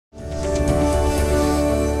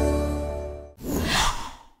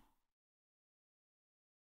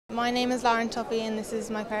My name is Lauren Tuffy and this is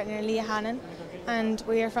my partner Leah Hannon, and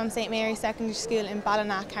we are from St Mary's Secondary School in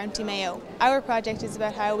Ballina, County Mayo. Our project is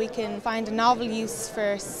about how we can find a novel use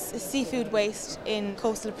for seafood waste in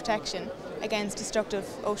coastal protection against destructive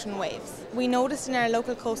ocean waves. We noticed in our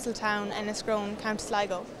local coastal town, Enniscrone, County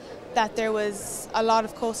Sligo, that there was a lot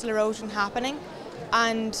of coastal erosion happening.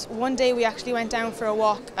 And one day we actually went down for a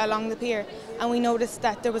walk along the pier and we noticed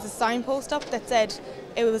that there was a signpost up that said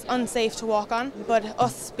it was unsafe to walk on. But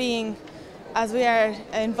us being, as we are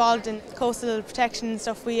involved in coastal protection and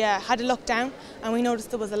stuff, we had a look down and we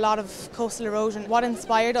noticed there was a lot of coastal erosion. What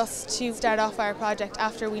inspired us to start off our project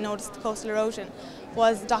after we noticed the coastal erosion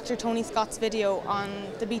was Dr. Tony Scott's video on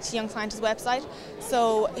the BT Young Scientist website.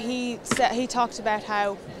 So he talked about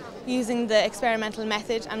how using the experimental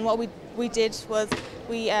method, and what we did was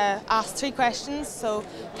we asked 3 questions. So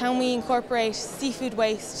can we incorporate seafood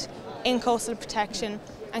waste in coastal protection,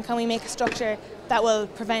 and can we make a structure that will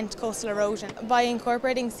prevent coastal erosion? By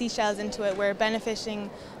incorporating seashells into it, we're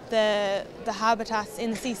benefiting the habitats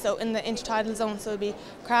in the sea, so in the intertidal zone, so it'll be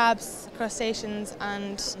crabs, crustaceans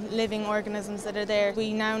and living organisms that are there.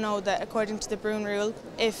 We now know that according to the Bruin rule,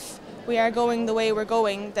 if we are going the way we're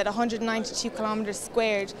going, that 192 kilometres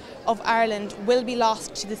squared of Ireland will be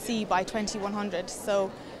lost to the sea by 2100.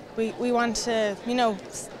 So we want to,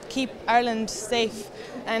 keep Ireland safe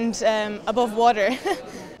and above water.